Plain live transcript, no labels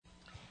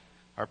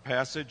Our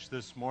passage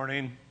this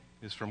morning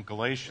is from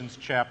Galatians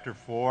chapter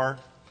 4,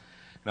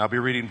 and I'll be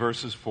reading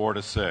verses 4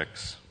 to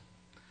 6.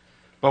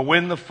 But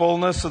when the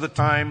fullness of the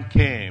time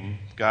came,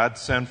 God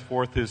sent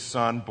forth his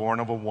Son, born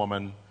of a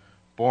woman,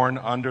 born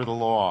under the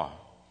law,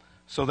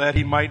 so that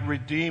he might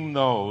redeem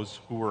those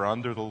who were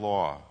under the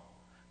law,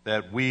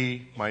 that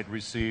we might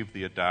receive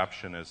the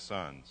adoption as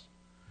sons.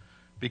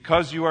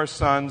 Because you are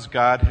sons,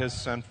 God has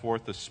sent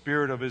forth the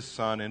Spirit of his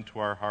Son into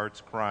our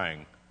hearts,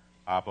 crying,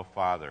 Abba,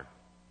 Father.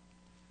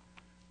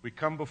 We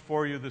come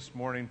before you this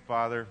morning,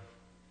 Father,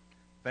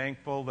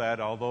 thankful that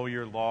although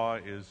your law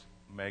is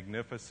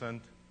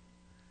magnificent,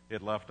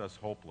 it left us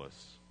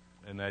hopeless,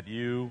 and that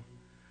you,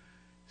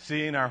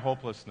 seeing our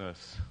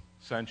hopelessness,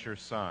 sent your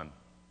Son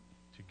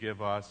to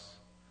give us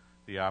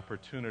the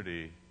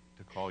opportunity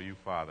to call you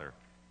Father.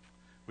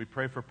 We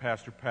pray for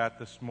Pastor Pat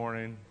this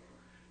morning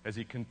as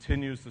he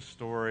continues the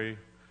story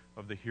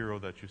of the hero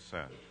that you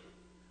sent.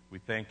 We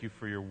thank you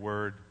for your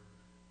word.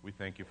 We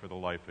thank you for the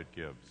life it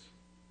gives.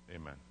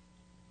 Amen.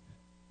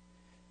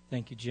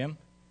 Thank you, Jim.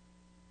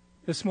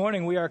 This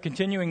morning we are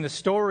continuing the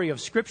story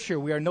of Scripture.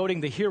 We are noting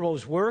the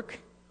hero's work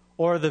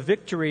or the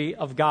victory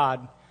of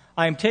God.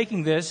 I am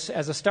taking this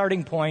as a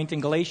starting point in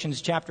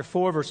Galatians chapter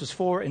 4, verses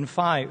 4 and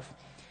 5.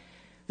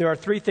 There are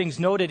three things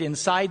noted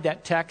inside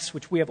that text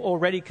which we have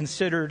already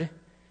considered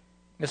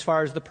as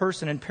far as the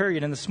person and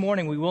period, and this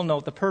morning we will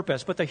note the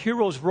purpose. But the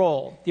hero's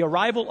role, the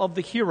arrival of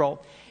the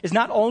hero, is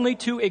not only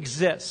to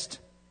exist.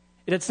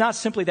 It's not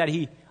simply that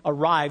he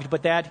arrived,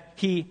 but that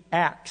he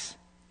acts.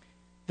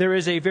 There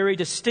is a very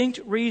distinct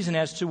reason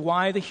as to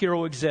why the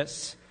hero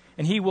exists,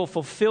 and he will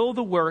fulfill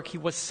the work he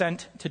was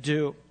sent to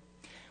do.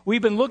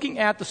 We've been looking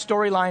at the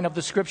storyline of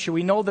the Scripture.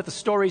 We know that the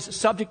story's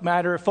subject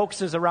matter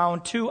focuses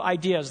around two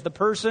ideas, the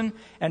person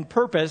and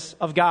purpose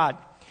of God.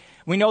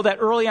 We know that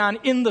early on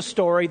in the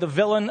story, the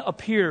villain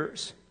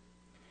appears.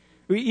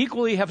 We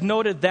equally have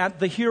noted that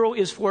the hero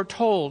is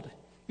foretold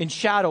in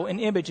shadow, in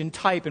image, in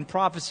type, in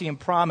prophecy, and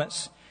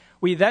promise.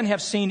 We then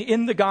have seen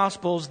in the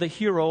Gospels the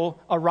hero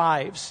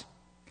arrives.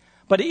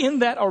 But in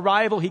that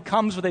arrival, he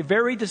comes with a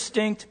very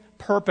distinct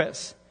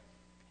purpose.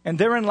 And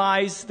therein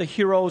lies the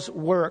hero's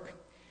work.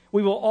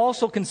 We will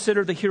also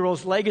consider the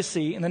hero's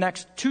legacy in the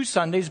next 2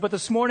 Sundays, but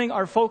this morning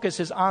our focus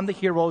is on the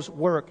hero's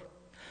work.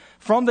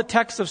 From the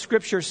text of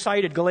Scripture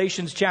cited,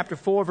 Galatians chapter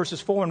 4,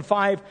 verses 4 and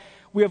 5,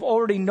 we have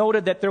already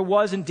noted that there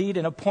was indeed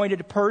an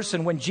appointed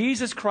person. When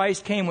Jesus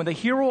Christ came, when the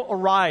hero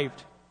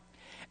arrived,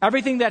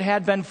 everything that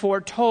had been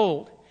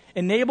foretold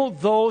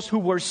enabled those who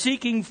were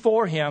seeking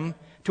for him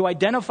to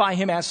identify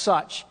him as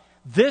such.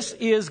 This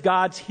is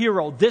God's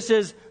hero. This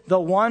is the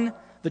one,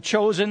 the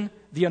chosen,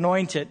 the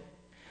anointed.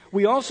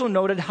 We also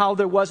noted how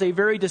there was a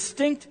very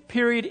distinct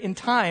period in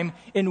time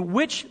in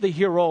which the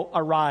hero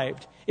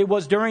arrived. It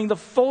was during the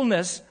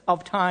fullness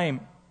of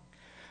time.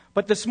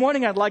 But this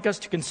morning I'd like us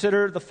to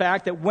consider the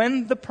fact that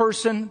when the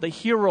person, the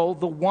hero,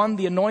 the one,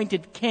 the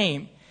anointed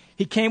came,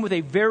 he came with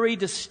a very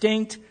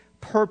distinct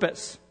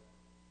purpose.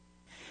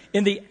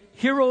 In the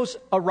hero's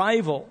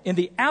arrival, in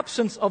the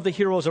absence of the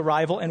hero's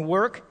arrival and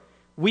work,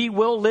 we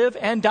will live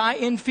and die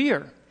in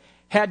fear.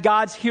 Had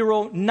God's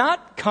hero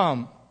not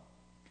come,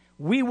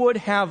 we would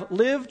have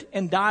lived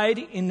and died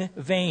in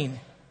vain.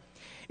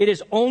 It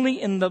is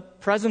only in the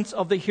presence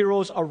of the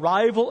hero's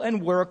arrival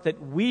and work that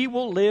we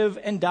will live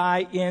and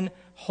die in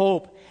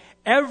hope.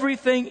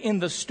 Everything in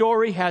the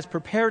story has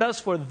prepared us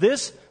for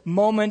this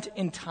moment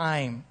in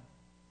time.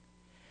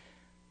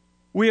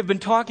 We have been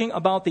talking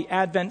about the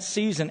Advent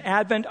season.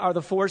 Advent are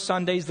the 4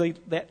 Sundays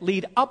that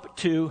lead up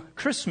to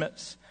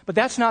Christmas. But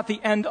that's not the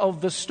end of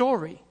the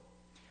story.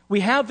 We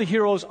have the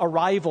hero's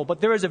arrival,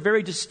 but there is a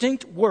very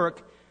distinct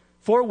work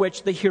for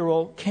which the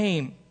hero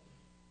came.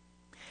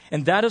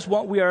 And that is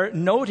what we are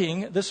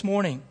noting this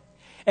morning.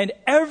 And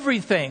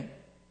everything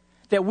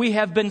that we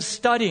have been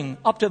studying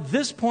up to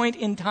this point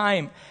in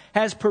time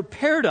has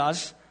prepared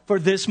us for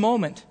this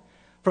moment.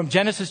 From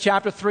Genesis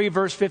chapter 3,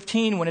 verse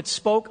 15, when it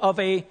spoke of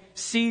a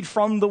seed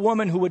from the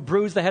woman who would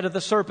bruise the head of the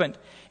serpent.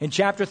 In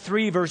chapter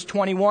 3, verse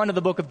 21 of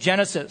the book of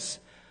Genesis,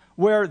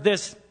 where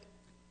this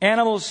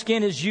animal's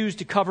skin is used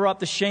to cover up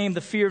the shame,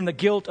 the fear, and the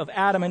guilt of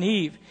Adam and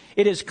Eve.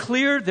 It is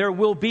clear there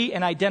will be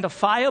an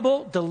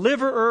identifiable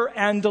deliverer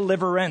and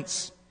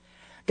deliverance.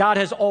 God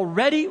has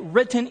already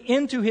written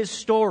into his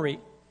story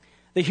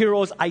the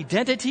hero's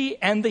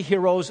identity and the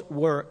hero's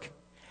work.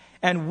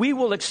 And we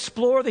will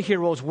explore the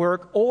hero's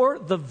work or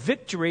the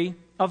victory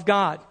of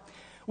God.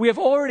 We have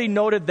already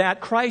noted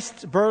that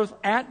Christ's birth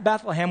at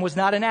Bethlehem was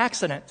not an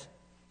accident.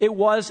 It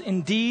was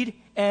indeed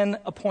an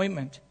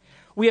appointment.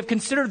 We have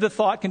considered the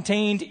thought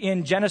contained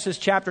in Genesis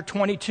chapter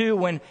 22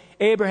 when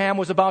Abraham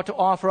was about to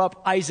offer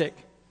up Isaac.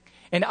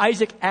 And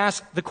Isaac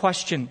asked the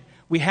question,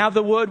 we have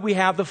the wood, we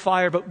have the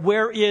fire, but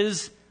where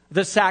is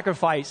the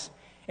sacrifice?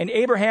 And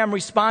Abraham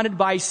responded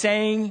by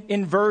saying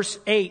in verse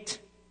 8,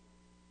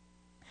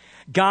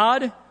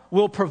 God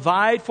will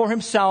provide for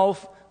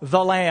himself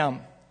the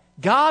lamb.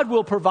 God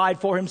will provide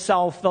for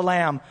himself the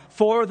lamb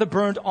for the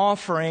burnt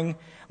offering,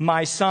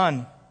 my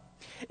son.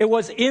 It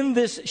was in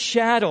this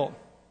shadow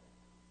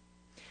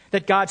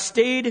that God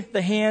stayed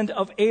the hand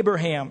of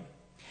Abraham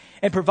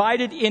and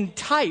provided in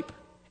type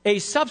a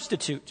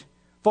substitute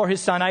for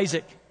his son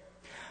Isaac.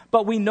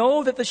 But we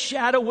know that the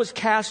shadow was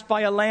cast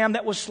by a lamb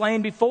that was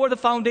slain before the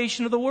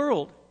foundation of the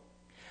world.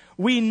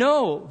 We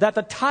know that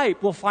the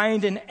type will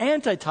find an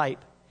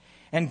antitype,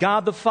 and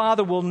God the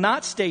Father will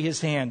not stay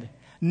his hand.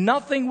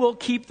 Nothing will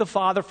keep the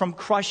Father from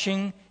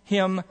crushing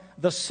him,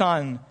 the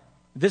Son.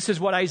 This is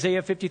what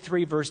Isaiah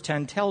 53 verse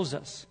 10 tells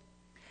us.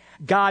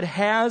 God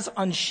has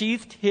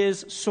unsheathed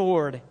his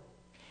sword,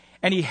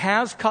 and he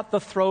has cut the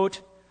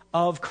throat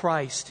of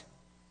Christ.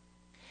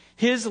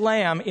 His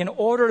lamb, in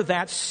order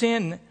that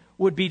sin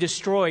would be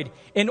destroyed,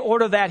 in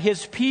order that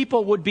his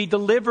people would be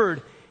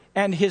delivered,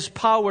 and his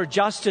power,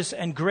 justice,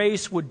 and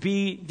grace would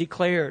be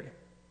declared.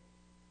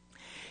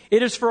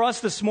 It is for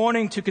us this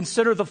morning to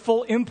consider the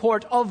full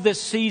import of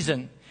this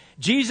season.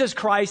 Jesus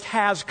Christ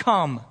has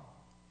come,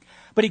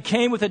 but he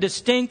came with a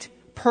distinct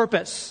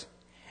purpose.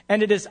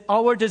 And it is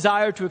our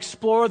desire to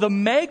explore the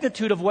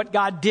magnitude of what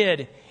God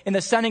did in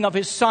the sending of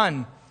his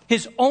Son,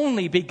 his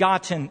only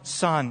begotten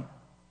Son.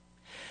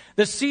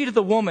 The seed of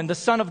the woman, the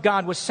Son of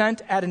God, was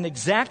sent at an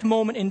exact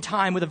moment in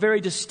time with a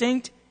very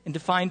distinct and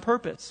defined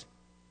purpose.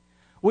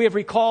 We have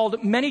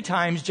recalled many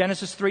times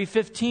Genesis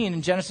 3:15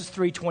 and Genesis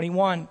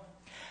 3:21,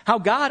 how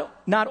God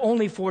not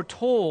only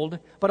foretold,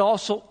 but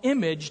also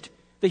imaged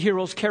the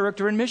hero's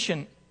character and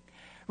mission.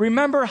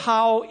 Remember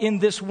how in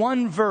this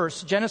one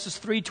verse, Genesis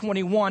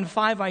 3:21,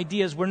 5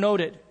 ideas were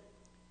noted.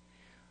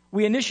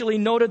 We initially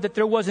noted that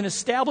there was an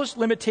established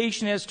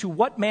limitation as to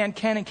what man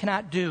can and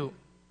cannot do.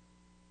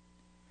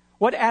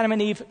 What Adam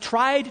and Eve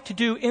tried to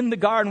do in the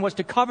garden was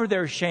to cover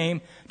their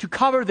shame, to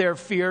cover their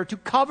fear, to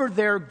cover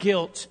their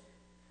guilt.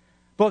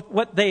 But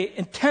what they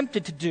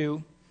attempted to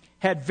do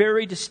had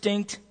very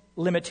distinct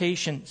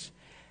limitations.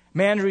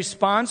 Man's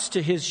response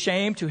to his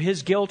shame, to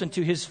his guilt, and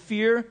to his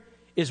fear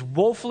is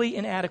woefully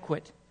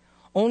inadequate.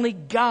 Only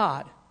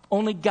God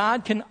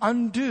can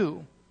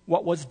undo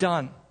what was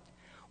done.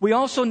 We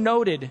also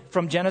noted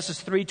from Genesis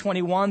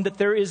 3:21 that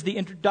there is the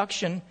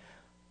introduction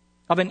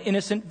of an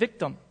innocent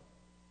victim.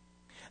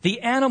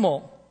 The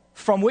animal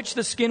from which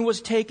the skin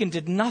was taken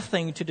did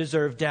nothing to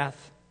deserve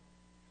death.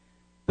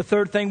 The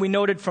third thing we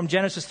noted from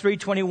Genesis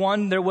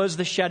 3:21, there was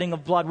the shedding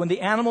of blood. When the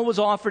animal was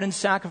offered in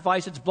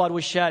sacrifice, its blood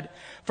was shed.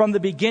 From the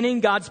beginning,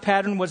 God's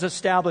pattern was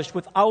established.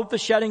 Without the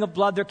shedding of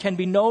blood, there can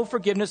be no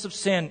forgiveness of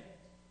sin.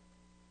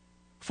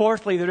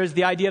 Fourthly, there is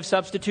the idea of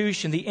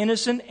substitution. The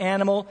innocent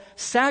animal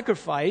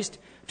sacrificed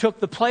took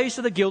the place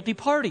of the guilty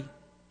party.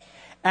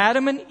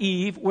 Adam and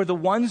Eve were the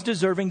ones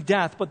deserving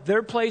death, but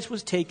their place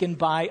was taken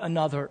by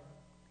another.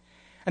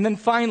 And then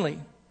finally,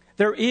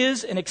 there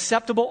is an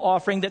acceptable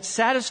offering that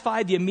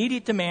satisfied the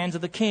immediate demands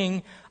of the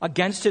king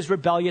against his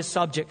rebellious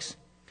subjects.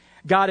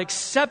 God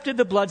accepted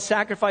the blood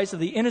sacrifice of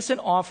the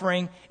innocent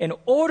offering in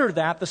order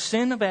that the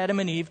sin of Adam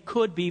and Eve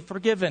could be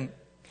forgiven.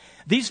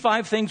 These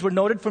 5 things were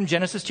noted from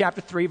Genesis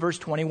chapter 3, verse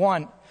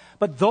 21.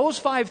 But those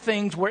 5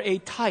 things were a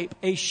type,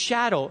 a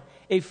shadow,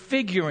 a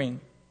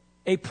figuring,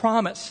 a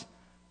promise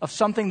of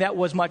something that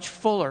was much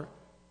fuller,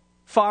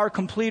 far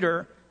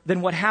completer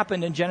than what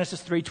happened in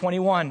Genesis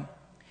 3:21.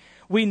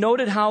 We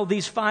noted how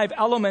these 5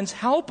 elements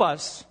help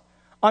us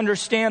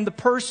understand the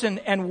person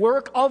and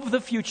work of the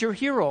future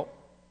hero.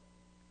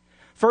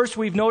 First,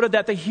 we've noted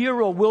that the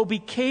hero will be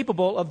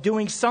capable of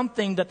doing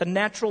something that the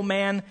natural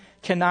man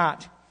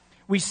cannot.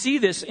 We see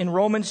this in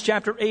Romans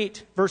chapter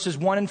 8, verses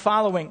 1 and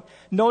following.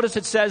 Notice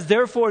it says,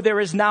 "Therefore there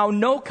is now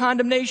no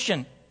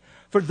condemnation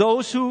for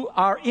those who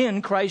are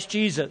in Christ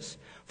Jesus.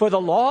 For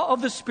the law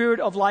of the Spirit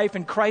of life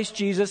in Christ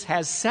Jesus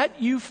has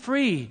set you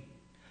free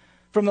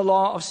from the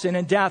law of sin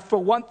and death. For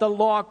what the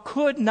law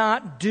could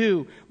not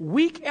do,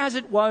 weak as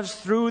it was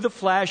through the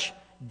flesh,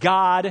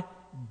 God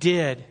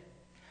did."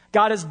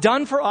 God has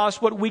done for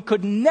us what we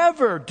could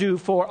never do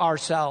for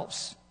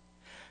ourselves.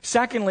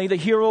 Secondly, the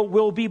hero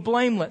will be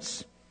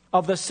blameless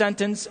of the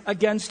sentence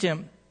against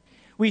him.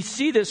 We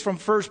see this from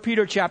 1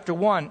 Peter chapter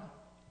 1.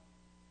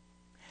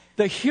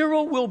 The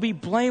hero will be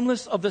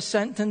blameless of the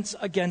sentence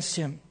against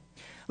him.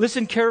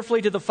 Listen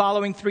carefully to the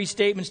following 3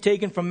 statements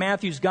taken from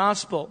Matthew's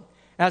gospel.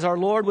 As our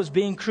Lord was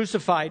being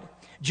crucified,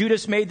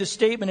 Judas made the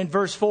statement in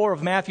verse 4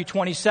 of Matthew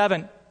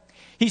 27.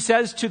 He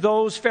says to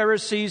those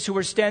Pharisees who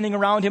were standing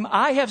around him,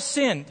 "I have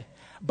sinned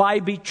by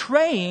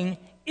betraying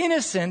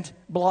innocent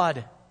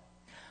blood."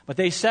 But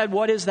they said,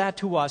 "What is that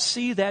to us?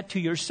 See that to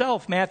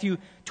yourself." Matthew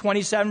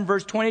 27,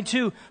 verse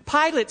 22.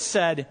 Pilate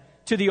said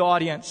to the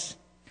audience,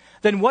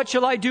 "Then what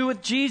shall I do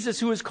with Jesus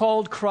who is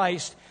called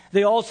Christ?"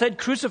 They all said,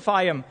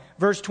 "Crucify him."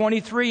 Verse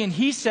 23, and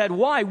he said,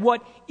 "Why?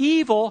 What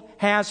evil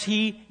has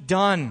he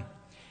done?"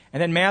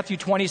 And then Matthew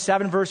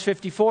 27, verse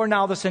 54,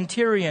 now the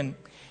centurion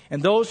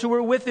and those who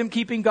were with him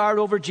keeping guard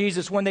over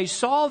Jesus, when they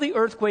saw the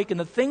earthquake and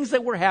the things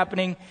that were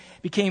happening,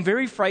 became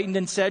very frightened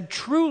and said,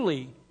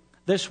 "Truly,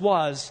 this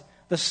was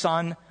the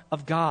Son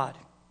of God."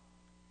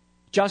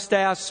 Just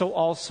as so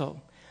also,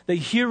 the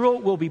hero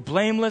will be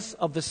blameless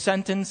of the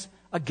sentence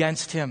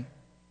against him.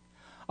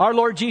 Our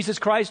Lord Jesus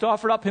Christ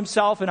offered up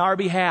himself in our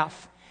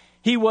behalf.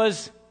 He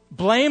was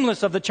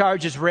blameless of the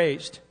charges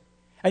raised.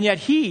 And yet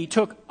he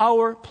took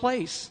our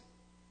place.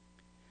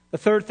 The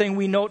third thing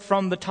we note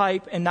from the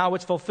type, and now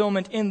its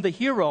fulfillment in the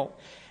hero,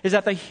 is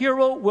that the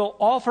hero will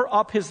offer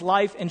up his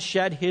life and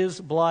shed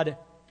his blood.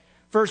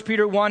 1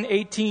 Peter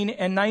 1:18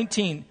 and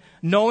 19.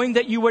 Knowing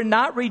that you were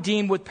not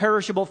redeemed with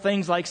perishable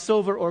things like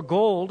silver or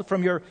gold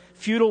from your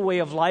futile way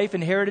of life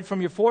inherited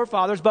from your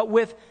forefathers, but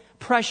with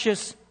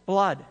precious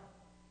blood,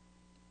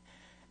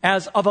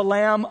 as of a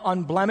lamb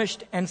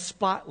unblemished and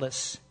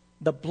spotless,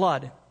 the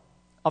blood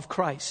of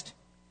Christ.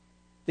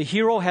 The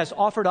hero has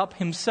offered up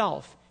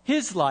himself,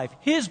 his life,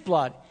 his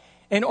blood,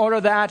 in order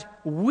that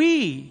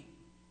we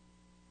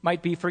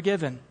might be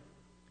forgiven.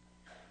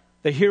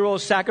 The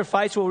hero's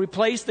sacrifice will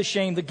replace the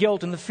shame, the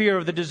guilt, and the fear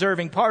of the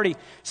deserving party.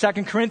 2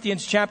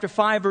 Corinthians chapter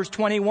 5, verse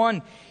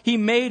 21. He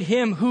made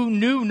him who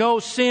knew no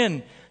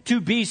sin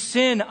to be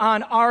sin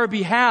on our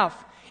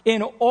behalf,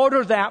 in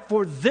order that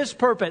for this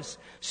purpose,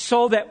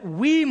 so that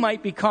we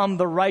might become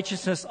the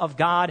righteousness of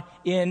God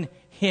in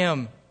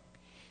him.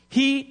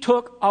 He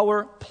took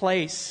our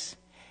place,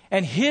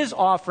 and his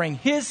offering,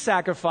 his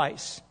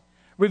sacrifice,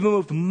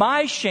 removed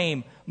my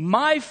shame,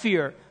 my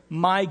fear,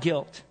 my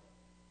guilt.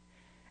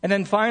 And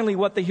then finally,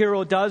 what the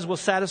hero does will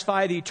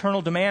satisfy the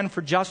eternal demand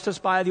for justice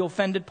by the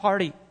offended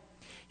party.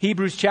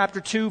 Hebrews chapter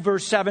 2,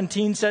 verse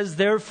 17 says,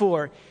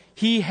 therefore,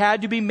 he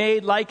had to be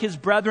made like his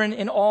brethren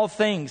in all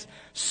things,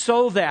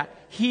 so that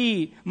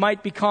he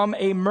might become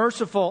a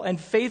merciful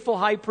and faithful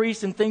high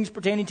priest in things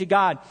pertaining to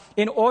God,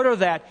 in order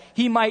that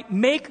he might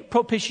make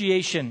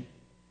propitiation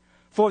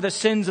for the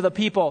sins of the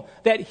people,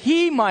 that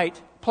he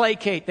might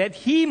placate, that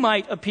he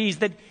might appease,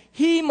 that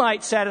he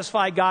might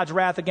satisfy God's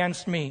wrath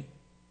against me.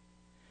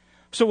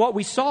 So what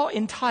we saw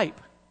in type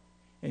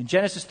in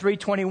Genesis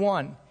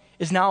 3:21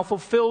 is now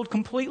fulfilled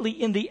completely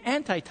in the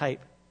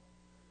antitype,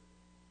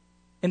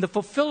 in the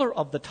fulfiller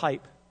of the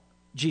type,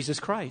 Jesus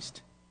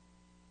Christ.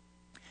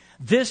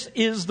 This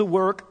is the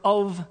work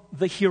of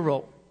the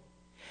hero.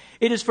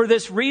 It is for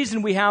this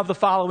reason we have the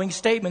following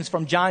statements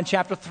from John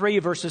chapter 3,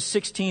 verses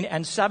 16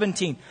 and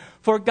 17.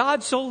 For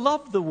God so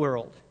loved the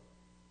world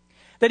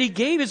that he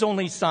gave his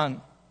only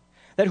Son,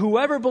 that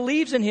whoever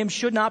believes in him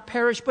should not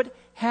perish but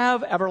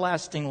have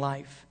everlasting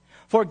life.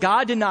 For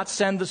God did not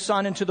send the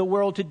Son into the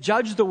world to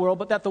judge the world,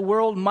 but that the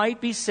world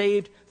might be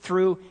saved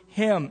through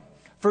him.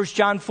 1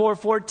 John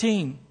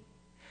 4:14.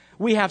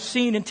 We have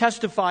seen and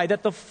testified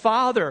that the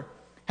Father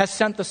has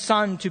sent the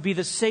Son to be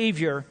the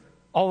Savior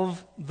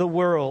of the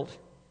world.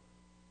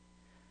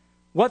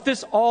 What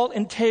this all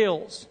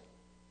entails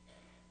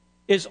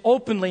is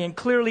openly and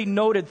clearly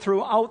noted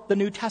throughout the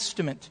New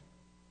Testament.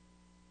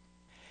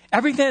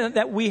 Everything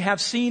that we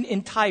have seen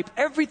in type,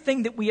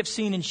 everything that we have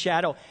seen in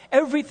shadow,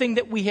 everything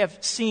that we have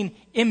seen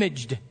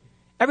imaged,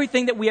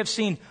 everything that we have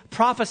seen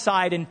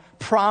prophesied and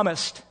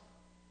promised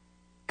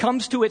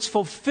comes to its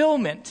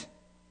fulfillment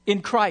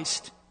in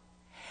Christ.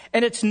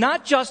 And it's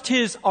not just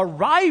his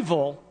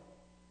arrival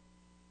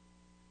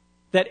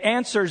that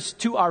answers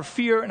to our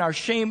fear and our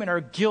shame and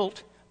our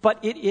guilt, but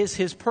it is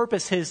his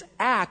purpose, his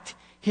act,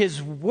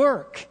 his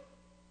work.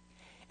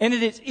 And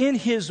it is in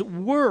his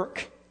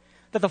work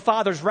that the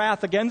Father's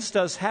wrath against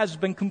us has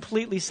been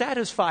completely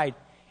satisfied.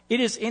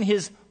 It is in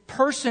his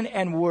person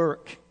and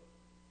work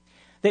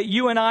that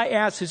you and I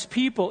as his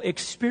people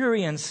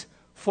experience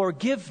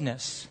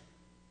forgiveness,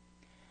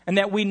 and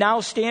that we now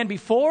stand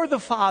before the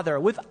Father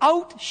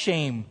without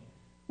shame,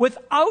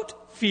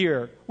 without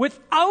fear,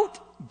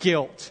 without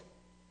guilt.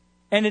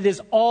 And it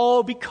is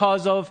all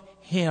because of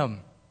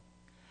him.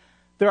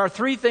 There are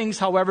three things,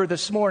 however,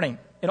 this morning,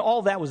 and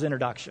all that was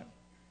introduction.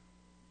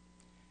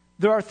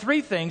 There are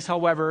three things,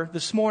 however,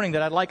 this morning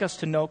that I'd like us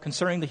to know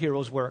concerning the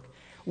hero's work.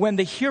 When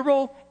the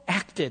hero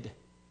acted,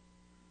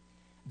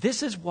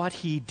 this is what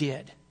he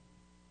did.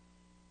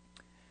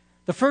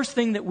 The first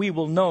thing that we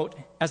will note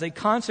as a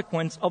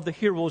consequence of the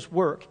hero's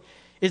work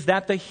is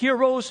that the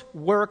hero's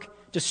work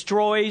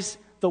destroys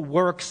the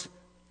works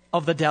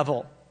of the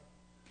devil.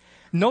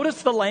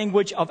 Notice the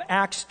language of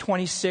Acts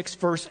 26,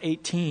 verse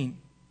 18.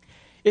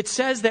 It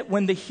says that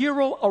when the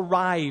hero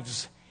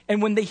arrives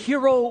and when the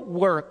hero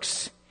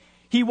works,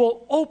 he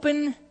will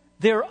open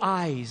their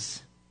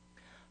eyes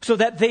so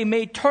that they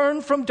may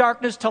turn from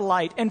darkness to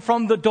light and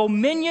from the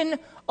dominion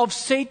of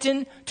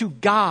Satan to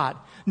God.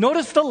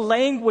 Notice the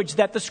language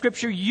that the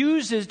scripture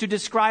uses to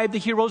describe the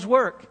hero's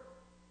work.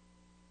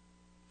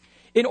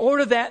 In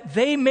order that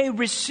they may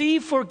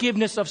receive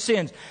forgiveness of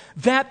sins,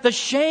 that the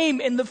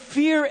shame and the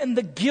fear and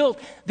the guilt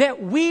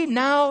that we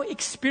now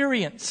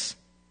experience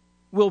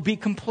will be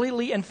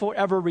completely and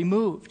forever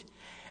removed.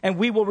 And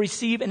we will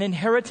receive an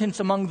inheritance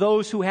among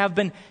those who have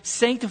been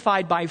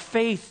sanctified by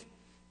faith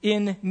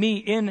in me,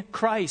 in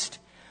Christ.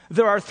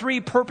 There are three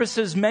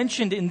purposes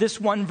mentioned in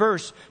this one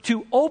verse: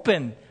 to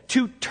open,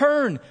 to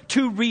turn,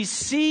 to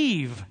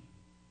receive.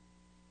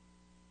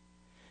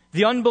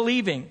 The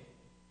unbelieving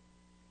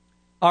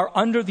are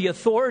under the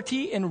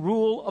authority and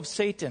rule of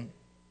Satan.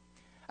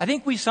 I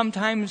think we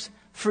sometimes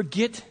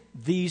forget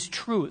these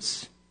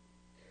truths.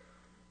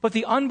 But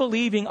the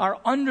unbelieving are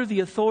under the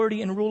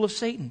authority and rule of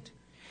Satan.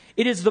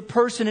 It is the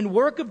person and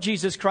work of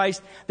Jesus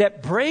Christ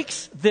that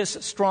breaks this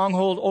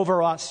stronghold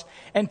over us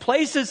and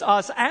places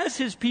us as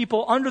his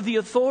people under the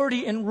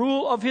authority and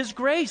rule of his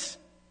grace.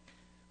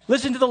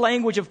 Listen to the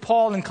language of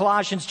Paul in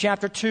Colossians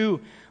chapter 2,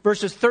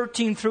 verses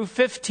 13 through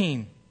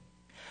 15.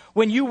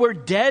 When you were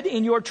dead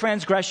in your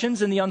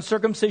transgressions and the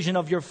uncircumcision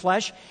of your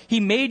flesh, he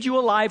made you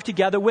alive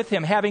together with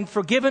him, having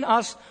forgiven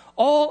us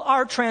all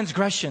our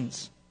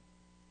transgressions,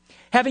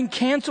 having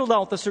canceled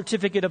out the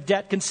certificate of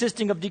debt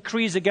consisting of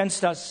decrees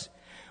against us,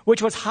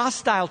 which was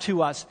hostile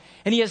to us,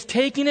 and he has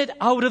taken it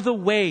out of the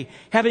way,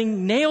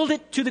 having nailed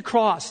it to the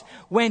cross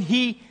when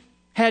he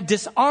had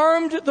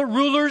disarmed the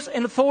rulers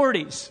and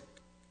authorities.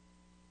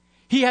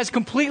 He has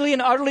completely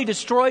and utterly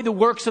destroyed the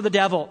works of the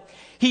devil.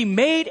 He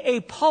made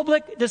a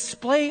public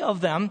display of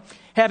them,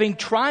 having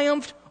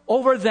triumphed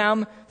over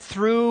them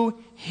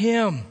through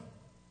him.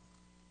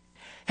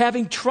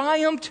 Having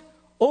triumphed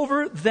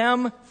over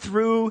them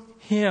through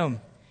him.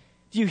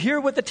 Do you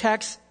hear what the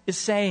text is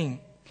saying?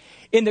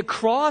 In the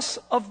cross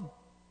of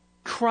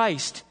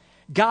Christ,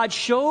 God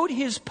showed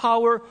his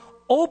power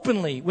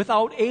openly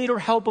without aid or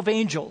help of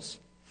angels.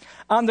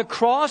 On the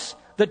cross,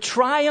 the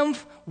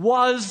triumph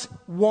was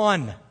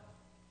won.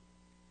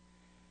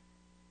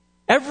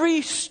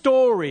 Every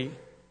story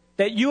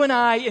that you and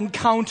I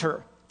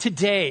encounter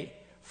today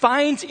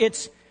finds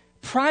its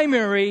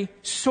primary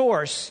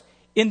source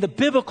in the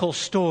biblical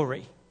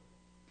story.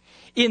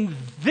 In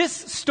this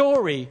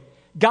story,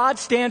 God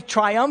stands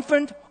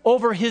triumphant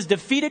over his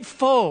defeated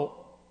foe,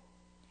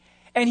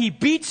 and he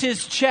beats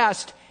his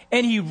chest,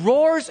 and he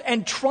roars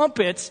and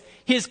trumpets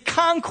his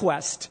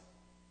conquest.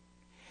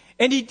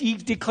 And he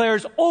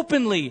declares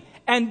openly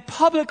and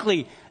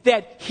publicly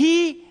that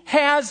he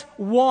has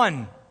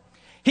won.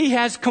 He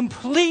has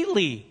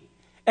completely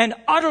and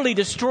utterly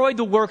destroyed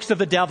the works of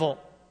the devil.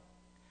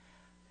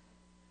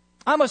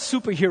 I'm a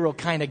superhero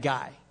kind of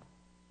guy.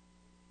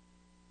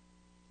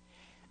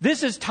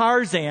 This is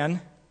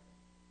Tarzan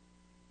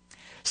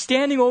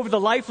standing over the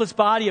lifeless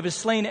body of his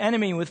slain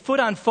enemy. With foot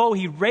on foe,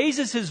 he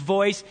raises his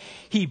voice,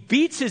 he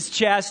beats his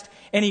chest,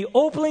 and he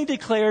openly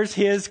declares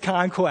his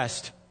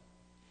conquest.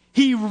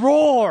 He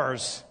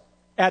roars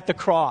at the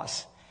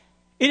cross.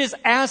 It is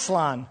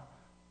Aslan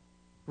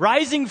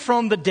rising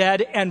from the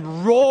dead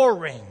and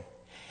roaring.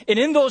 And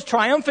in those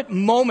triumphant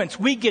moments,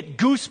 we get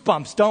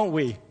goosebumps, don't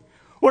we?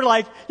 We're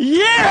like,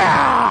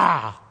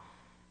 yeah!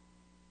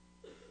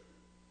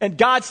 And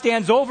God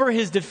stands over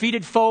his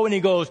defeated foe and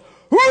he goes,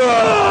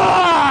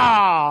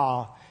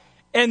 "Hurrah!"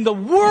 And the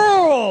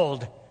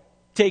world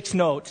takes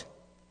note.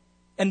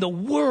 And the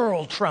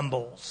world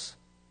trembles.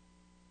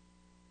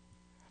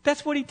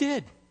 That's what he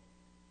did.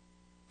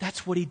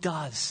 That's what he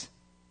does.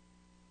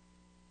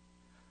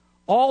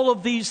 All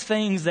of these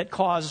things that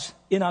cause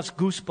in us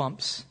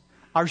goosebumps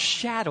are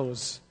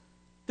shadows.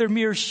 They're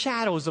mere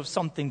shadows of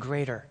something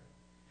greater.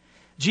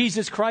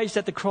 Jesus Christ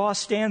at the cross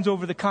stands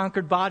over the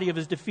conquered body of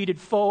his defeated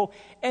foe,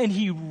 and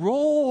he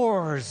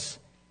roars,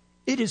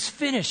 "It is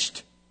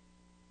finished."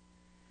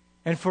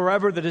 And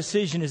forever the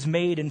decision is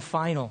made and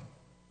final.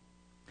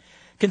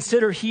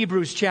 Consider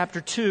Hebrews chapter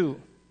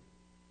 2,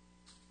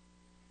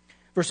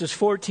 verses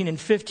 14 and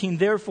 15.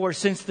 Therefore,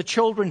 since the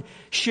children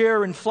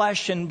share in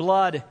flesh and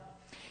blood,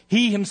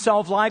 he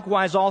himself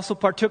likewise also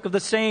partook of the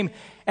same,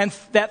 and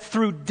that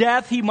through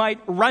death he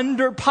might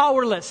render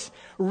powerless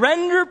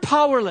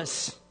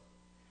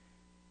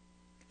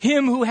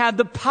him who had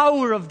the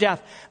power of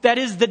death, that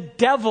is the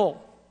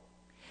devil,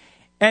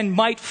 and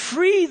might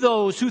free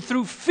those who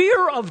through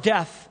fear of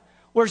death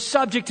were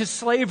subject to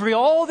slavery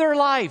all their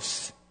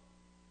lives.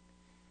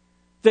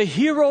 The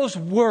hero's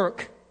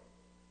work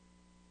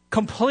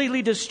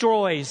completely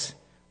destroys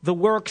the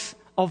works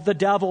of the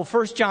devil.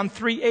 1 John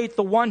 3:8,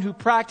 the one who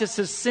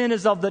practices sin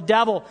is of the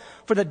devil,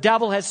 for the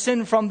devil has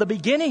sinned from the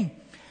beginning.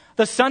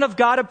 The Son of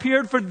God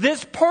appeared for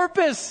this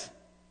purpose,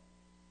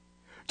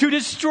 to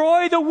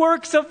destroy the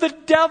works of the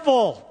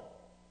devil.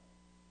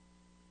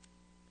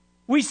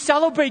 We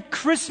celebrate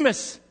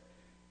Christmas,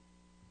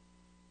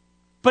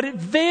 but it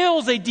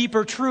veils a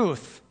deeper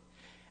truth.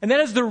 And that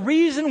is the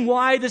reason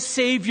why the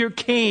Savior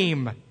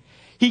came.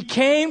 He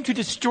came to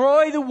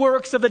destroy the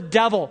works of the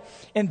devil.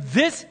 And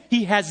this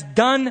he has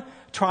done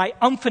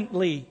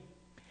triumphantly.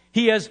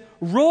 He has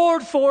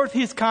roared forth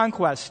his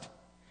conquest.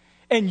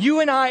 And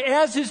you and I,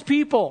 as his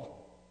people,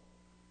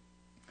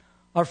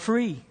 are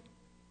free.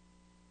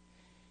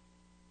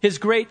 His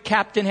great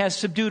captain has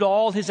subdued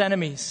all his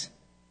enemies.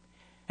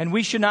 And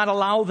we should not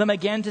allow them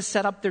again to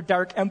set up their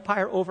dark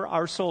empire over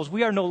our souls.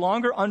 We are no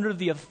longer under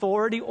the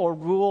authority or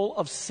rule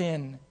of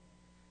sin.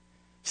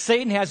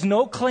 Satan has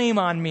no claim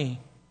on me.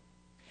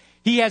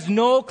 He has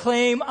no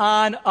claim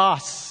on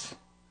us.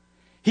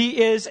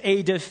 He is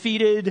a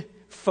defeated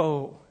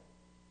foe.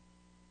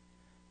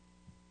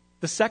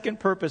 The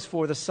second purpose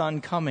for the Son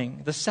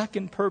coming, the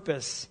second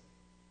purpose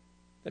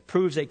that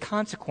proves a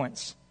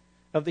consequence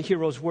of the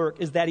hero's work,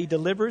 is that he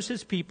delivers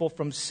his people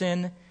from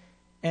sin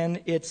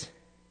and its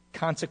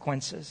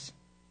consequences.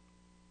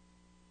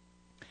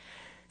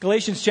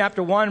 Galatians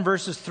chapter 1,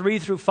 verses 3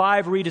 through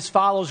 5 read as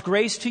follows: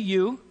 Grace to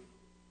you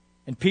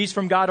And peace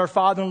from God our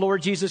Father and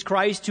Lord Jesus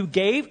Christ, who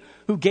gave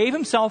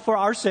himself for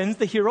our sins,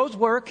 the hero's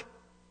work,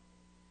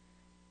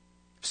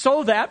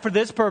 so that for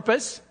this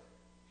purpose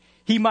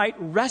he might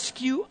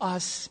rescue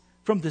us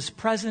from this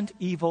present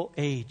evil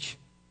age,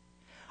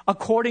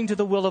 according to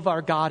the will of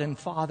our God and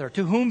Father,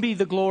 to whom be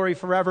the glory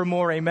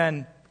forevermore.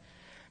 Amen.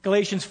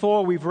 Galatians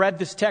 4, we've read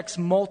this text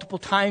multiple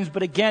times,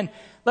 but again,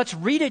 let's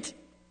read it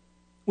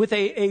with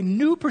a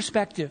new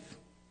perspective.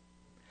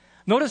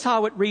 Notice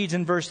how it reads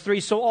in verse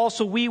 3. So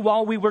also we,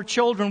 while we were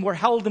children, were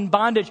held in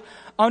bondage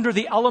under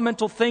the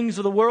elemental things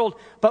of the world.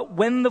 But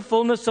when the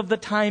fullness of the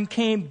time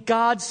came,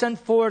 God sent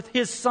forth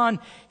his Son,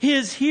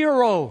 his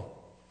hero,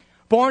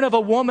 born of a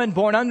woman,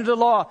 born under the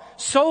law,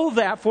 so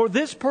that for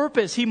this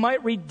purpose he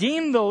might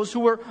redeem those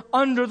who were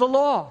under the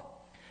law,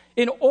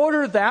 in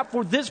order that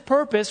for this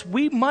purpose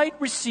we might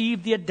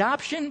receive the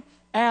adoption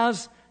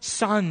as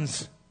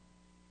sons.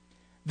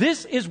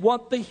 This is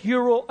what the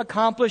hero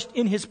accomplished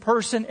in his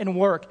person and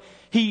work.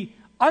 He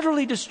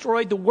utterly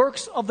destroyed the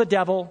works of the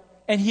devil,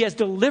 and he has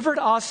delivered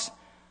us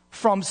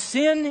from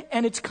sin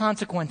and its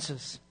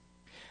consequences.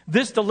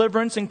 This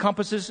deliverance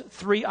encompasses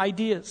three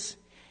ideas.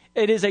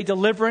 It is a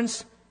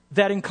deliverance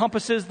that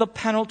encompasses the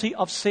penalty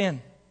of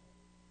sin.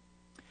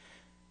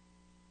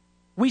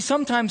 We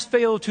sometimes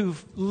fail to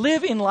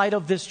live in light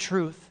of this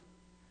truth.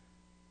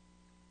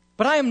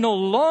 But I am no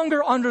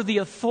longer under the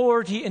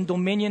authority and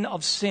dominion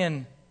of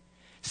sin.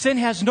 Sin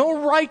has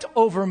no right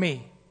over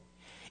me.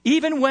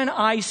 Even when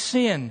I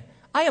sin,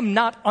 I am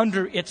not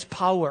under its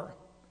power.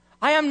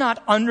 I am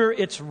not under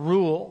its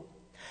rule.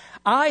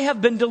 I have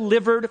been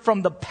delivered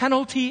from the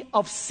penalty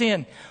of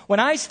sin. When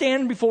I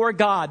stand before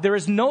God, there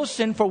is no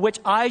sin for which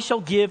I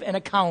shall give an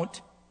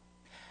account.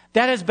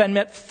 That has been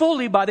met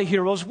fully by the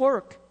hero's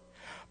work.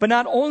 But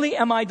not only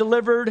am I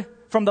delivered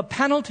from the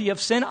penalty of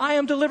sin, I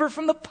am delivered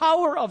from the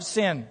power of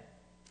sin.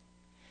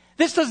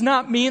 This does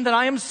not mean that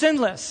I am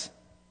sinless.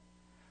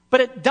 But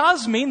it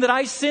does mean that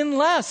I sin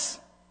less.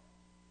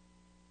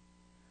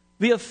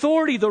 The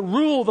authority, the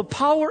rule, the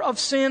power of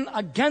sin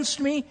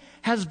against me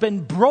has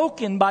been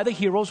broken by the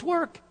hero's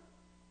work.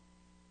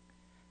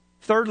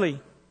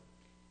 Thirdly,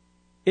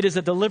 it is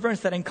a deliverance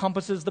that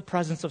encompasses the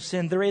presence of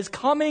sin. There is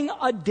coming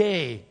a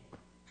day.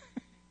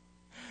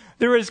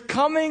 There is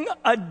coming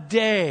a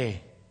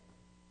day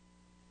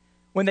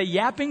when the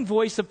yapping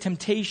voice of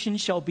temptation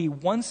shall be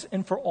once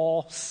and for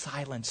all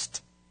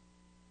silenced.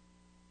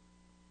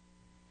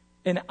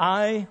 And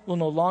I will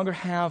no longer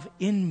have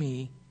in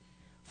me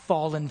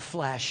fallen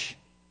flesh.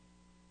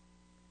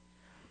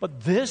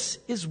 But this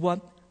is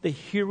what the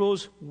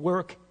hero's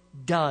work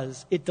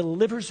does. It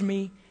delivers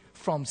me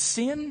from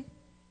sin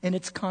and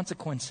its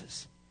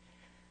consequences.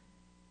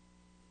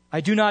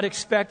 I do not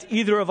expect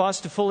either of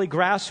us to fully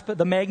grasp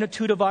the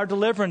magnitude of our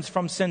deliverance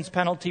from sin's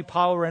penalty,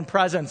 power, and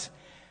presence.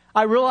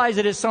 I realize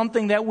it is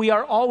something that we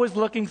are always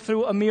looking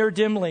through a mirror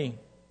dimly.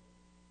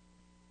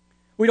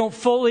 We don't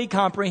fully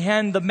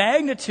comprehend the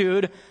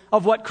magnitude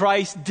of what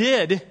Christ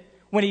did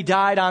when he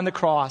died on the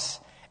cross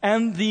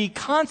and the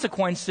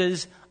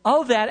consequences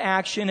of that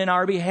action in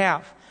our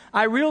behalf.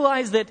 I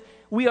realize that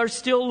we are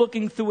still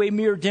looking through a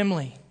mirror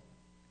dimly.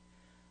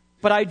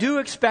 But I do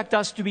expect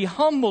us to be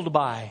humbled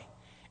by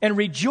and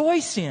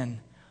rejoice in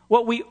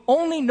what we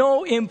only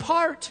know in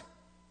part.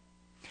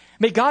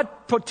 May God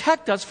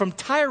protect us from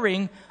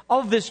tiring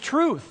of this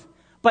truth.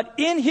 But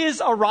in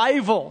his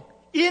arrival,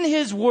 in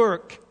his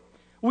work,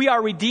 we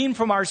are redeemed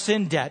from our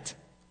sin debt.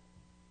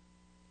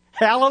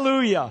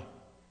 Hallelujah.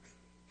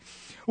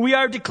 We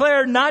are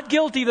declared not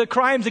guilty of the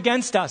crimes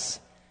against us.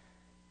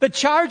 The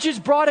charges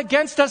brought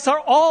against us are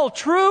all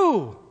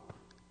true.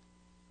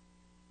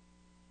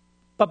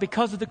 But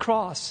because of the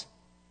cross,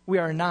 we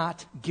are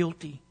not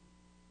guilty.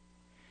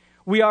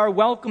 We are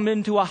welcomed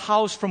into a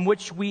house from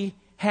which we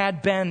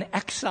had been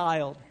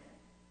exiled.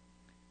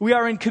 We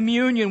are in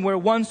communion where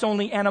once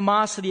only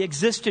animosity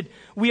existed.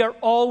 We are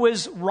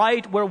always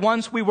right where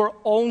once we were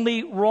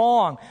only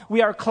wrong.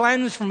 We are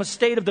cleansed from a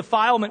state of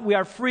defilement. We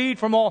are freed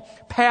from all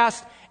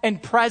past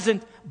and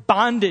present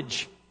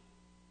bondage.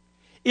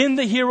 In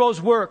the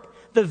hero's work,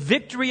 the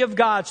victory of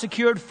God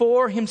secured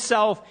for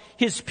himself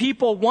his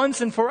people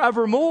once and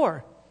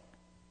forevermore.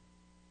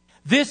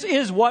 This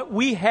is what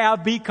we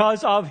have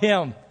because of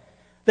him.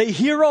 The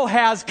hero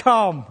has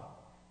come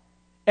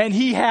and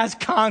he has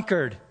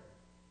conquered.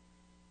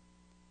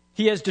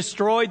 He has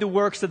destroyed the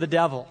works of the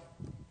devil,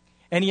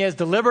 and he has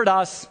delivered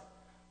us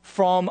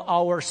from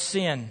our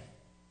sin.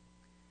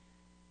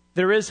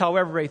 There is,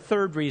 however, a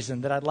third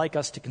reason that I'd like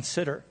us to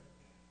consider.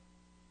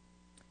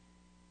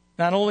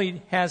 Not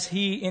only has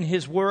he, in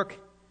his work,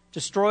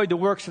 destroyed the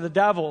works of the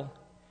devil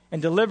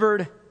and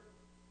delivered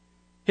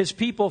his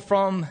people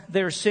from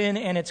their sin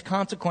and its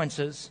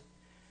consequences,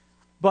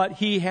 but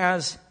he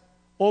has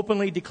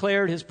openly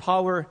declared his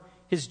power,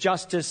 his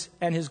justice,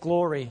 and his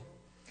glory.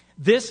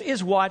 This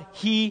is what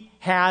he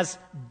has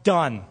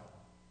done.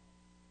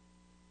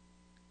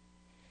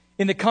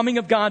 In the coming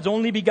of God's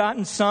only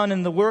begotten Son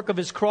and the work of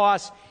his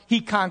cross,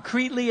 he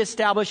concretely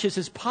establishes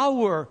his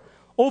power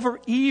over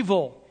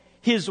evil,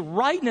 his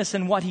rightness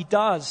in what he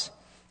does,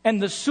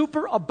 and the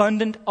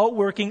superabundant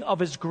outworking of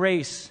his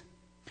grace.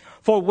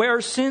 For where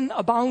sin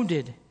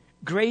abounded,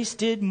 grace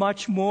did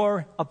much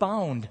more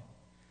abound.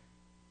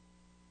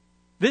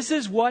 This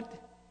is what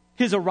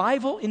his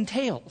arrival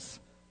entails.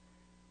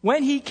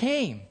 When he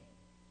came,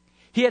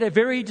 he had a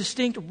very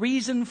distinct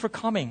reason for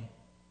coming.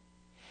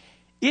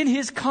 In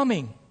his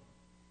coming,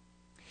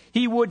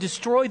 he would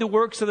destroy the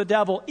works of the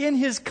devil. In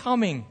his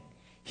coming,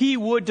 he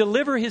would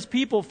deliver his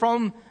people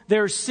from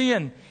their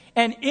sin.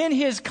 And in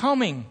his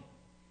coming,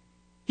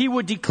 he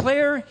would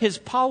declare his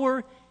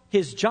power,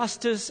 his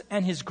justice,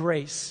 and his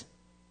grace.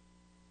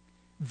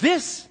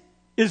 This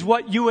is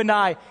what you and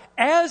I,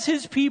 as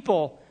his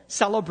people,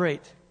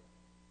 celebrate.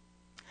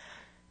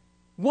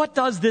 What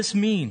does this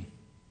mean?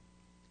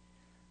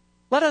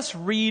 Let us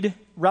read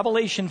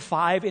Revelation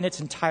 5 in its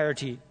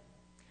entirety.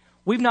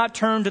 We've not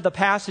turned to the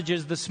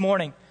passages this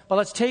morning, but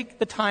let's take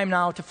the time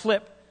now to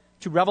flip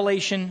to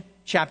Revelation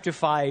chapter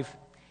 5,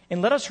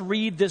 and let us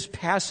read this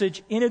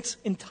passage in its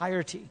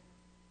entirety.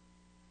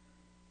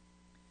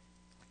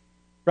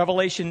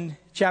 Revelation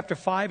chapter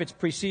 5, it's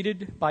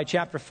preceded by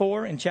chapter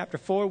 4. In chapter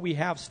 4, we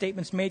have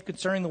statements made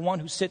concerning the one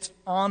who sits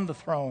on the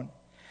throne.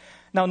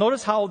 Now,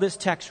 notice how this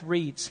text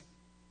reads.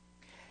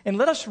 And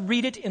let us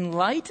read it in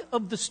light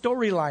of the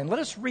storyline. Let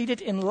us read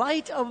it in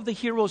light of the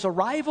hero's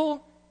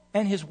arrival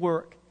and his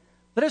work.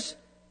 Let us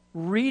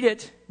read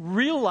it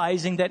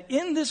realizing that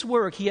in this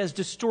work he has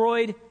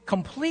destroyed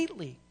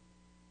completely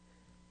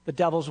the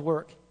devil's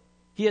work.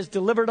 He has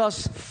delivered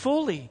us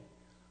fully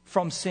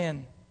from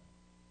sin.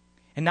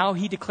 And now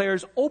he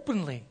declares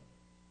openly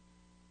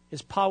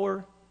his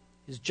power,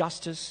 his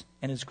justice,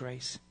 and his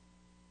grace.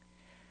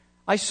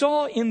 I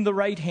saw in the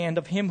right hand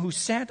of him who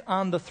sat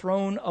on the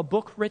throne a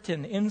book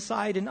written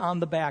inside and on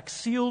the back,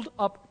 sealed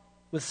up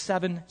with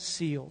 7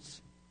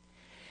 seals.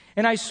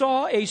 And I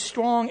saw a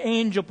strong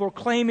angel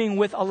proclaiming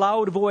with a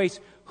loud voice,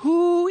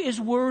 "Who is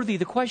worthy?"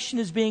 The question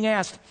is being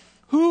asked,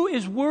 who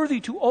is worthy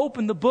to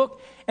open the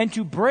book and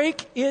to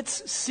break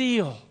its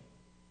seal?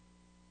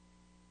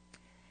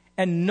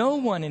 And no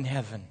one in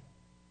heaven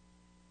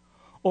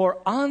or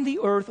on the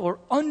earth or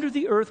under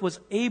the earth was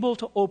able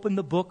to open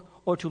the book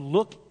or to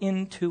look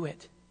into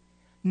it.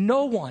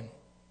 No one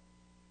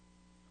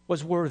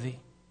was worthy.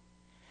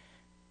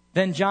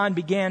 Then John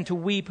began to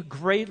weep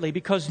greatly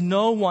because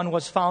no one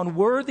was found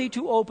worthy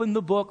to open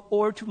the book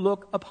or to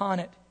look upon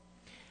it.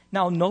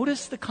 Now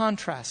notice the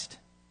contrast.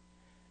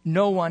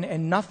 No one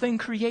and nothing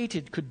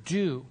created could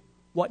do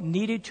what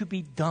needed to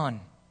be done.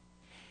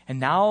 And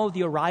now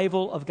the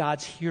arrival of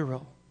God's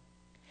hero.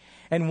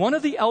 And one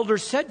of the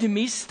elders said to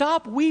me,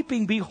 "Stop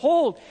weeping.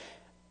 Behold,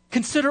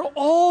 consider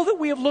all that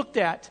we have looked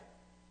at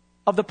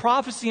of the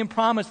prophecy and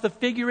promise, the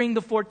figuring,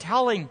 the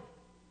foretelling,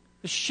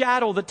 the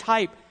shadow, the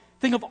type.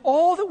 Think of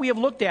all that we have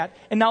looked at."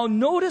 And now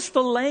notice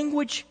the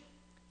language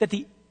that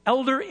the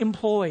elder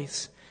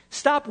employs.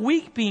 "Stop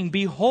weeping.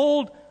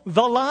 Behold,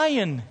 the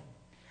Lion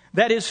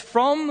that is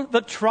from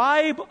the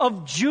tribe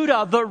of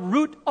Judah, the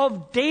root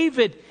of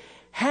David,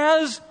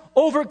 has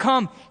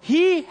overcome.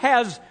 He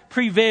has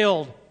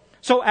prevailed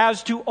so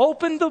as to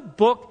open the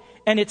book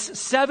and its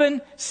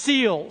 7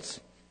 seals.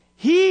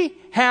 He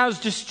has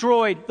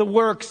destroyed the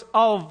works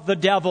of the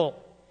devil.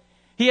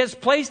 He has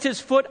placed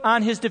his foot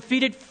on his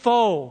defeated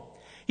foe.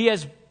 He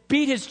has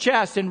beat his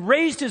chest and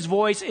raised his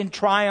voice in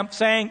triumph,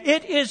 saying,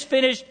 'It is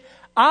finished.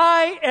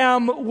 I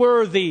am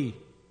worthy.'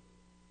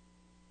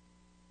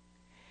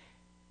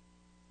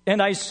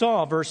 And I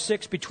saw," verse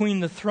 6, "between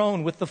the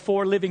throne with the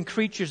 4 living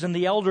creatures and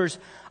the elders,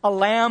 a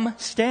lamb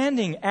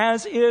standing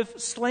as if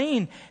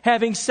slain,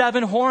 having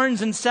 7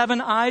 horns and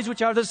 7 eyes,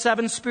 which are the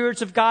 7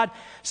 spirits of God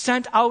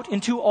sent out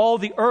into all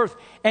the earth.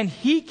 And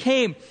he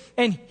came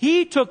and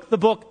he took the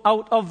book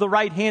out of the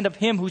right hand of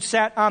him who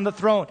sat on the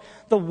throne,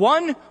 the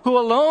one who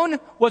alone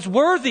was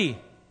worthy.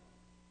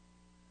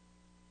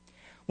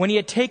 When he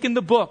had taken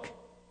the book,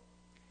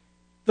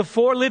 the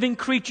 4 living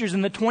creatures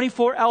and the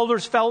 24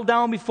 elders fell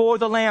down before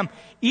the Lamb,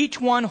 each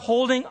one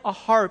holding a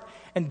harp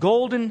and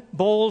golden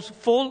bowls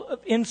full of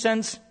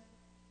incense,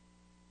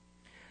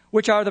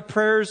 which are the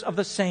prayers of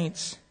the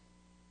saints.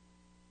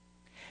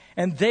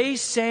 And they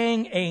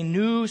sang a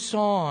new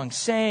song,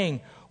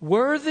 saying,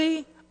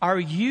 'Worthy are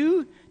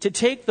you to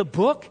take the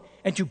book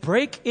and to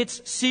break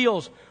its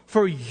seals,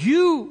 for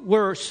you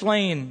were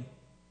slain.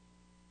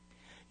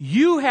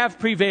 You have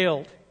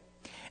prevailed.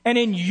 And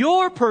in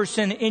your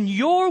person, in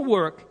your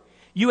work,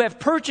 you have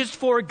purchased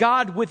for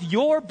God with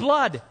your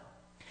blood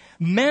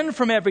men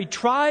from every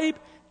tribe,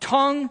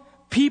 tongue,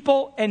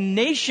 people, and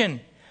nation.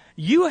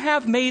 You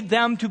have made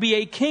them to be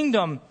a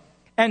kingdom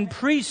and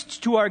priests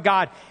to our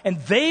God, and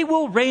they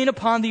will reign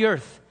upon the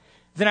earth.'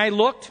 Then I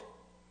looked,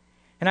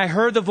 and I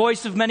heard the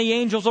voice of many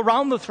angels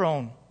around the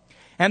throne,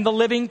 and the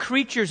living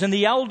creatures and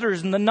the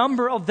elders, and the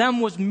number of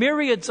them was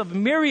myriads of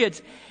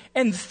myriads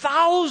and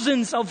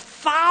thousands of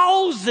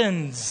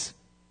thousands.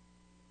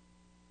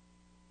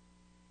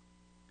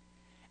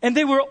 And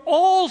they were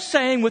all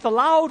saying with a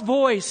loud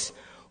voice,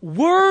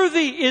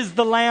 'Worthy is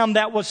the Lamb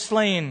that was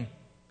slain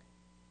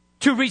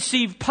to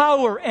receive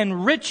power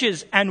and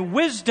riches and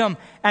wisdom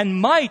and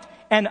might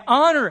and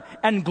honor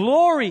and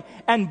glory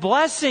and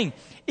blessing.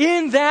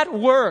 In that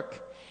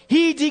work,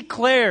 He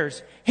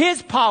declares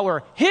His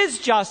power, His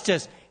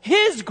justice,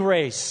 His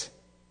grace.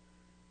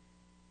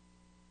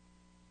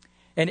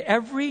 And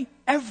every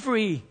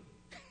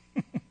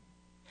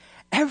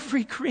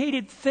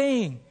created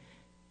thing,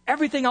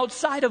 everything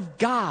outside of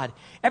God,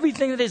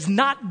 everything that is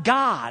not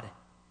God,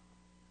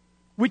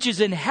 which is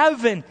in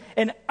heaven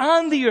and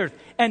on the earth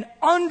and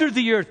under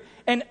the earth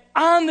and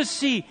on the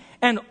sea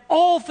and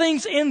all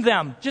things in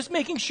them, just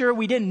making sure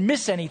we didn't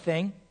miss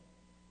anything.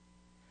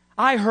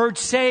 I heard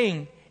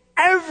saying,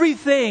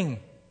 everything,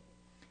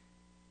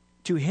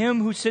 to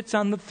Him who sits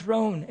on the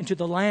throne and to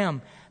the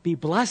Lamb be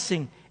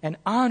blessing and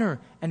honor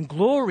and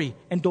glory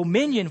and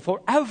dominion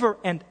forever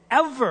and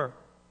ever.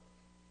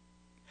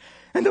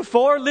 And the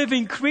four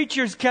living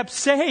creatures kept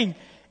saying,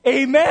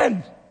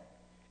 Amen,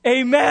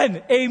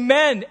 Amen,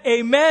 Amen,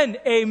 Amen,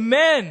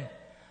 Amen.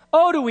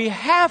 Oh, do we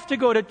have to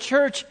go to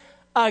church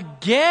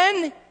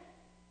again?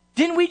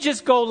 Didn't we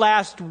just go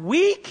last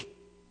week?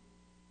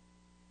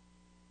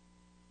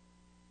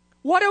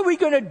 What are we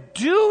going to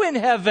do in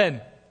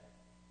heaven?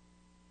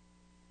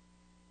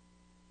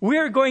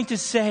 We're going to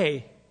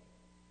say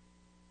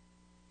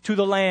to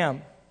the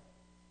Lamb,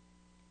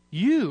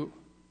 You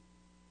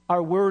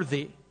are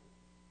worthy.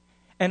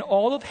 And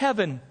all of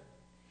heaven,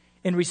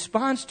 in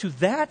response to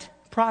that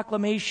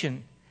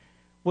proclamation,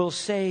 will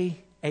say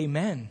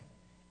Amen,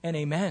 and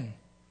Amen,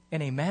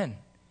 and Amen,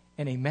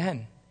 and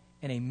Amen,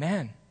 and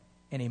Amen,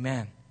 and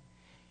Amen.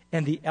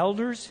 And the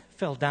elders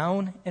fell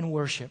down and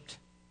worshiped.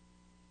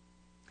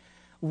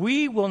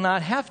 We will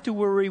not have to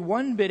worry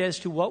one bit as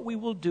to what we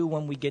will do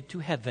when we get to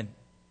heaven.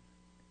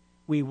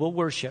 We will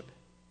worship.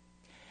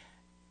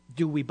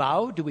 Do we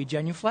bow? Do we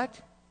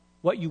genuflect?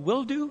 What you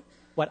will do,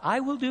 what I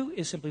will do,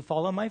 is simply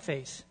fall on my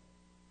face.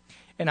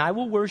 And I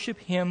will worship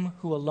Him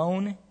who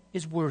alone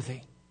is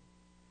worthy.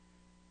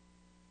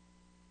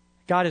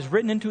 God has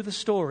written into the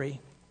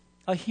story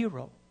a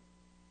hero.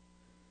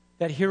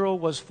 That hero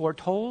was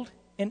foretold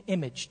and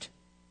imaged.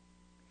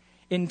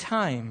 In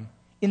time,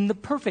 in the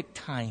perfect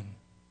time,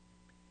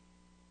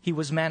 He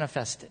was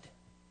manifested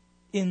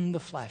in the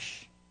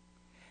flesh.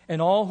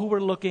 And all who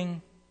were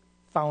looking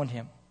found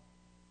Him.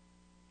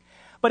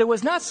 But it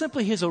was not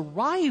simply His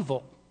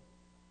arrival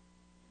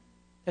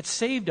that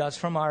saved us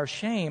from our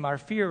shame, our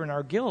fear, and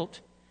our guilt.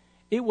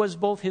 It was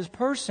both His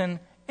person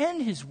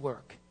and His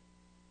work.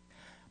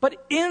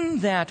 But in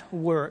that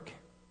work,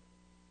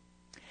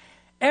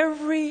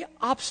 every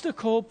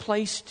obstacle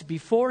placed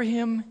before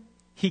Him,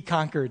 He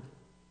conquered.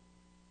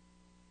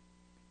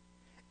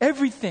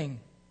 Everything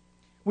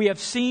we have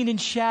seen in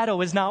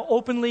shadow is now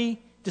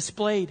openly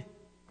displayed.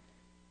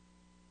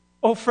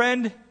 Oh,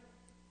 friend,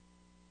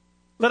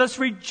 let us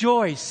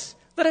rejoice.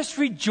 Let us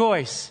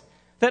rejoice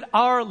that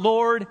our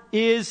Lord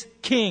is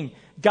King.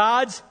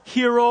 God's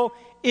hero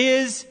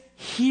is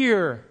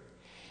here.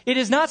 It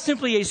is not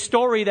simply a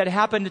story that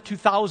happened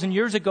 2,000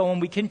 years ago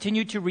and we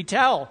continue to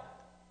retell.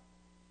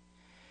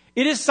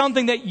 It is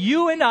something that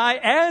you and I,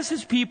 as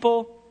His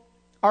people,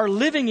 are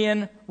living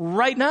in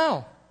right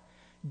now.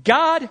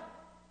 God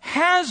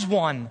has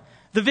won.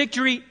 The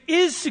victory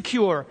is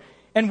secure.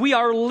 And we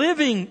are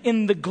living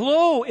in the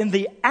glow, in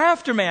the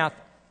aftermath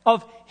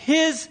of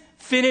His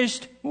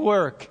finished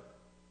work.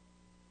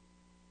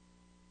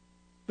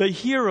 The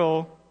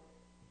hero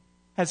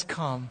has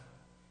come,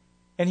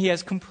 and He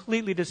has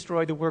completely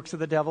destroyed the works of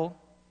the devil.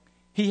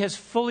 He has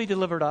fully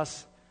delivered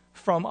us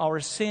from our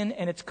sin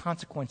and its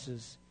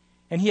consequences.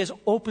 And He has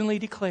openly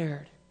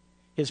declared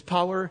His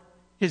power,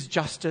 His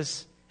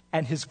justice,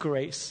 and His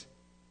grace.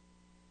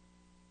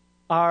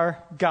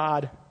 Our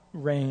God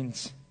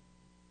reigns.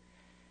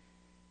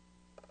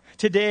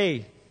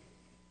 Today,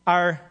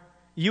 are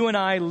you and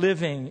I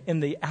living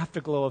in the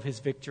afterglow of His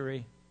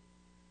victory?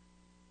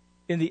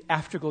 In the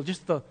afterglow,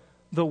 just the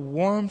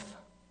warmth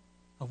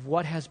of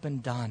what has been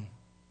done.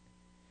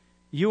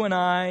 You and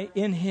I,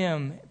 in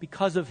Him,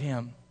 because of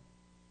Him,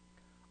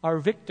 are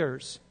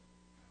victors.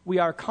 We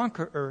are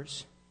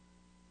conquerors.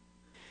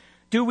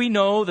 Do we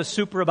know the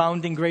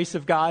superabounding grace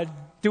of God?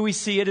 Do we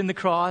see it in the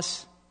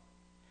cross?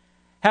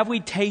 Have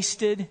we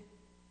tasted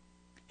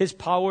His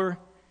power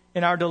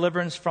in our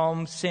deliverance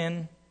from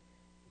sin?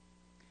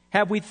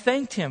 Have we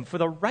thanked Him for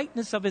the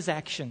rightness of His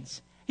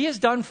actions? He has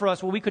done for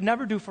us what we could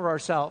never do for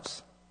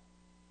ourselves.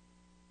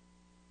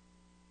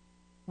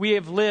 We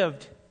have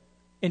lived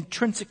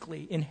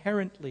intrinsically,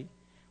 inherently,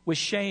 with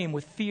shame,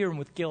 with fear, and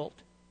with guilt.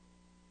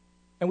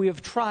 And we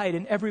have tried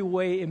in every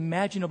way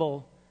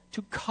imaginable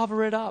to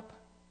cover it up.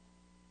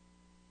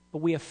 But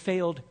we have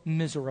failed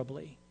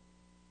miserably.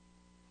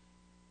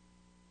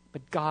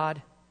 But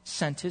God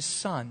sent His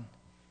Son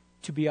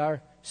to be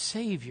our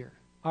Savior,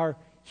 our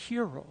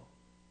hero,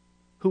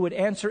 who would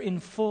answer in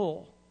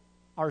full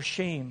our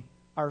shame,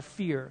 our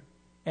fear,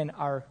 and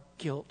our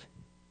guilt.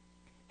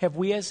 Have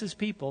we as His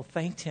people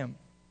thanked Him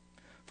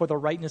for the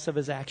rightness of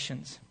His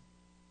actions?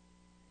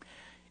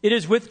 It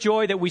is with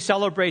joy that we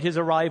celebrate His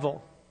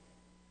arrival.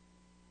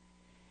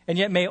 And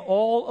yet may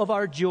all of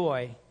our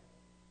joy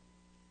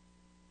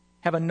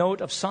have a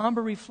note of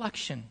somber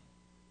reflection.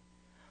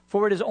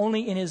 For it is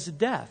only in his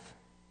death,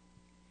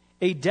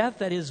 a death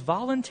that is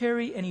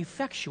voluntary and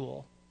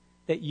effectual,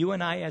 that you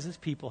and I as his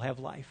people have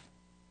life.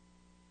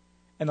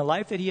 And the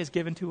life that he has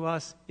given to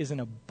us is an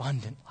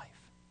abundant life.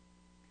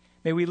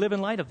 May we live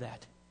in light of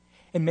that.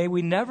 And may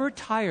we never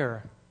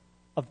tire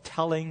of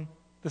telling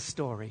the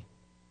story.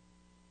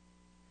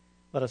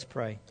 Let us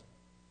pray.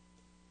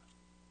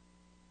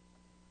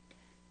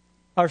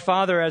 Our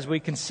Father, as we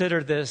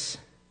consider this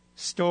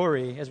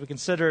story, as we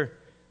consider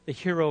the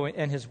hero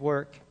and his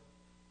work,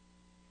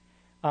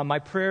 my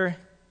prayer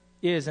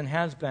is and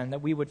has been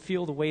that we would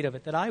feel the weight of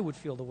it, that I would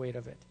feel the weight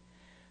of it,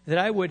 that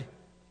I would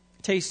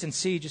taste and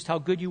see just how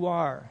good you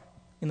are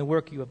in the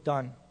work you have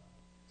done,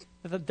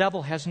 that the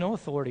devil has no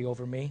authority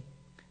over me,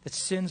 that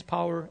sin's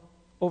power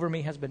over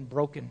me has been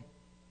broken.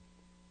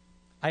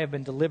 I have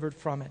been delivered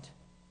from it.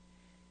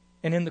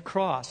 And in the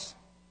cross,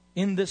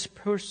 in this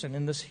person,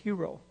 in this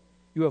hero,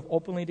 you have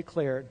openly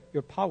declared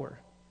your power,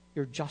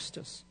 your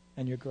justice,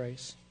 and your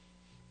grace.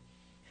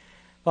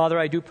 Father,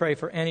 I do pray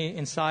for any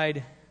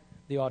inside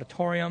the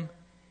auditorium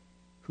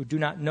who do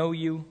not know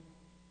you.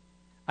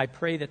 I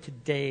pray that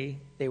today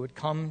they would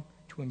come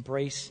to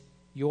embrace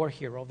your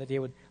hero, that they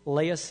would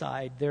lay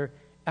aside their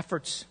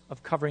efforts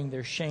of covering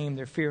their shame,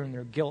 their fear, and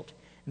their guilt,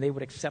 and they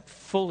would accept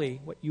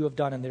fully what you have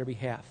done in their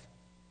behalf.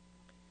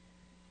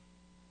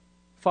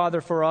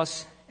 Father, for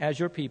us as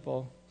your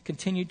people,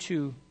 continue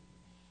to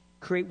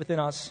create within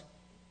us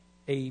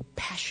a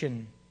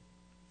passion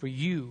for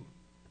you.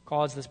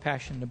 Cause this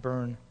passion to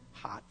burn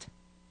hot.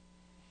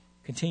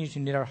 Continue to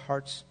knit our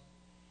hearts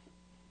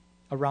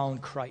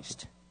around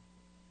Christ.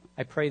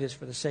 I pray this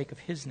for the sake of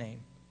his name.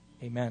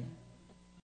 Amen.